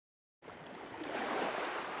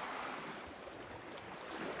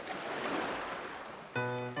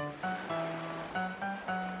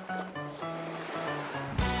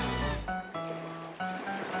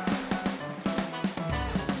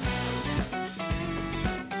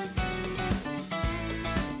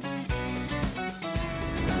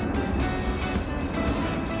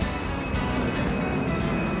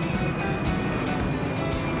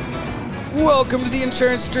Welcome to the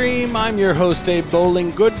Insurance Stream. I'm your host, Dave Bowling.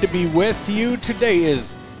 Good to be with you. Today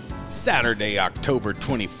is Saturday, October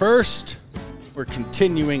 21st. We're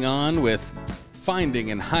continuing on with finding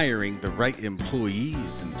and hiring the right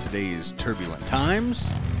employees in today's turbulent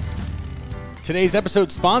times. Today's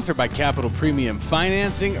episode sponsored by Capital Premium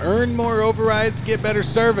Financing. Earn more overrides, get better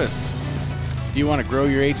service. If you want to grow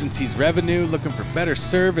your agency's revenue, looking for better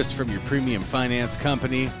service from your premium finance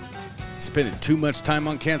company, spending too much time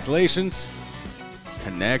on cancellations?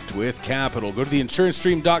 Connect with Capital. Go to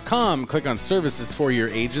theinsurancestream.com, click on services for your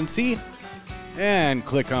agency, and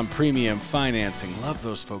click on premium financing. Love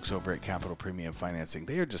those folks over at Capital Premium Financing.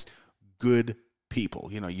 They are just good people.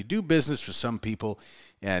 You know, you do business with some people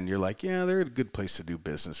and you're like, yeah, they're a good place to do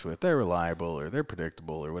business with. They're reliable or they're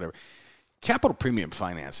predictable or whatever. Capital Premium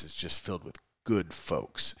Finance is just filled with good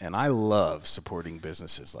folks. And I love supporting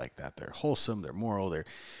businesses like that. They're wholesome, they're moral,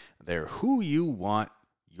 they're who you want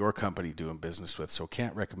your company doing business with. So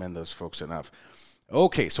can't recommend those folks enough.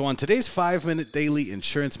 Okay, so on today's 5-minute daily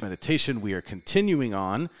insurance meditation, we are continuing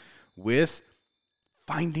on with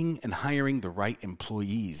finding and hiring the right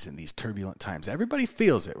employees in these turbulent times. Everybody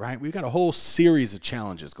feels it, right? We've got a whole series of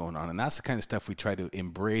challenges going on, and that's the kind of stuff we try to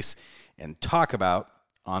embrace and talk about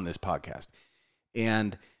on this podcast.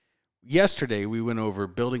 And yesterday, we went over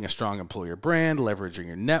building a strong employer brand, leveraging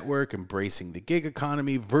your network, embracing the gig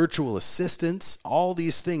economy, virtual assistants. All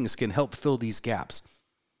these things can help fill these gaps.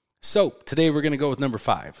 So today, we're going to go with number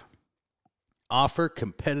 5. Offer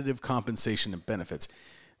competitive compensation and benefits.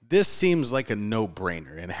 This seems like a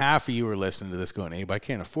no-brainer, and half of you are listening to this going, Abe, I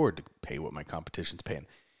can't afford to pay what my competition's paying.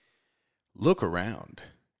 Look around.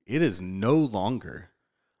 It is no longer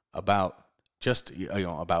about just,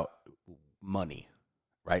 about money.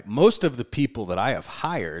 Right? Most of the people that I have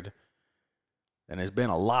hired, and there's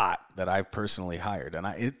been a lot that I've personally hired, and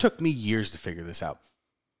it took me years to figure this out.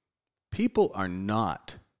 People are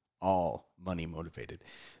not all money motivated.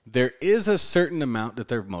 There is a certain amount that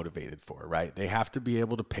they're motivated for, right? They have to be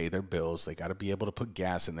able to pay their bills. They got to be able to put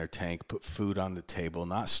gas in their tank, put food on the table,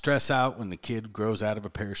 not stress out when the kid grows out of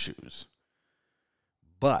a pair of shoes.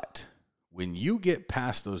 But when you get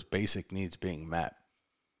past those basic needs being met,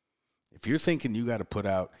 if you're thinking you got to put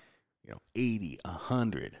out, $80,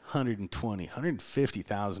 $100, $120,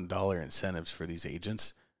 $150,000 incentives for these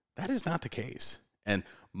agents, that is not the case. And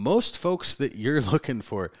most folks that you're looking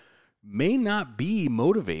for may not be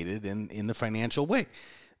motivated in the financial way.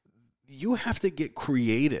 You have to get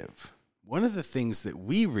creative. One of the things that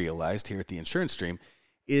we realized here at the Insurance Stream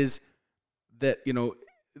is that,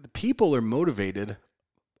 the people are motivated.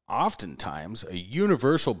 Oftentimes, a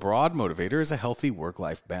universal broad motivator is a healthy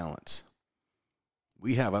work-life balance.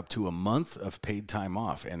 We have up to a month of paid time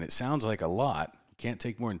off, and it sounds like a lot. You can't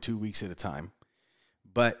take more than 2 weeks at a time.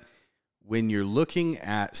 But when you're looking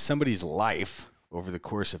at somebody's life over the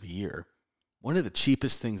course of a year, one of the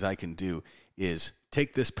cheapest things I can do is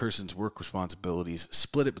take this person's work responsibilities,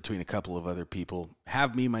 split it between a couple of other people,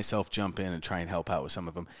 have myself jump in and try and help out with some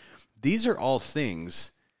of them. These are all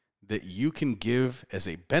things that you can give as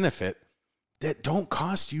a benefit that don't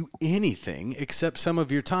cost you anything except some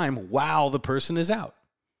of your time while the person is out.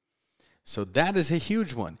 So that is a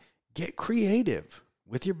huge one. Get creative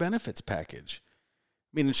with your benefits package.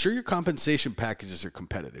 Ensure your compensation packages are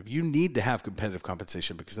competitive. You need to have competitive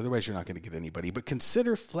compensation because otherwise you're not going to get anybody. But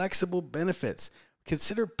consider flexible benefits.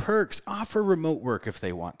 Consider perks. Offer remote work if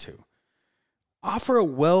they want to. Offer a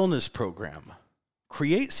wellness program.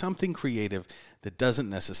 Create something creative that doesn't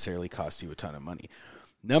necessarily cost you a ton of money.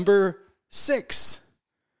 Number 6,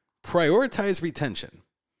 prioritize retention.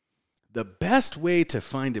 The best way to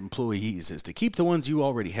find employees is to keep the ones you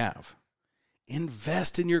already have.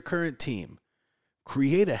 Invest in your current team.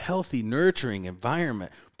 Create a healthy, nurturing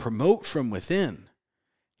environment. Promote from within.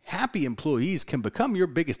 Happy employees can become your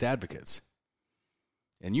biggest advocates.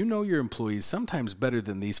 And you know your employees sometimes better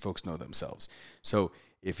than these folks know themselves. So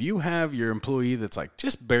if you have your employee that's like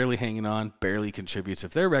just barely hanging on, barely contributes,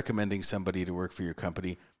 if they're recommending somebody to work for your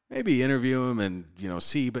company, maybe interview them and,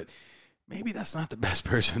 see, but maybe that's not the best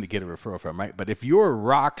person to get a referral from, right? But if your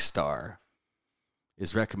rock star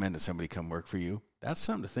is recommending somebody come work for you, that's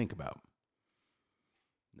something to think about.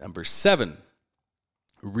 Number 7,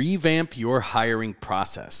 revamp your hiring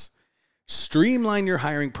process. Streamline your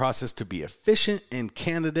hiring process to be efficient and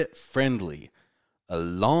candidate friendly. A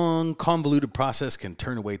long, convoluted process can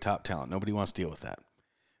turn away top talent. Nobody wants to deal with that.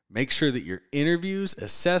 Make sure that your interviews,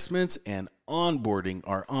 assessments, and onboarding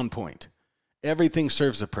are on point. Everything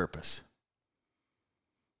serves a purpose.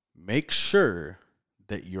 Make sure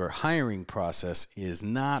that your hiring process is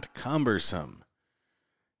not cumbersome.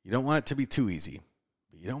 You don't want it to be too easy.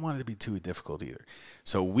 You don't want it to be too difficult either.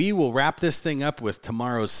 So we will wrap this thing up with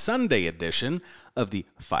tomorrow's Sunday edition of the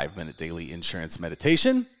 5-Minute Daily Insurance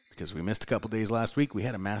Meditation, because we missed a couple days last week. We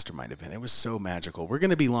had a mastermind event. It was so magical. We're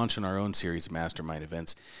going to be launching our own series of mastermind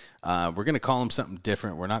events. We're going to call them something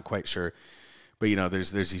different. We're not quite sure. But,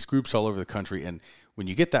 there's these groups all over the country, and when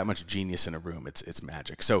you get that much genius in a room, it's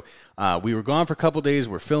magic. So we were gone for a couple days.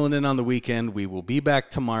 We're filling in on the weekend. We will be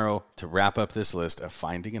back tomorrow to wrap up this list of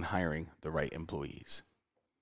finding and hiring the right employees.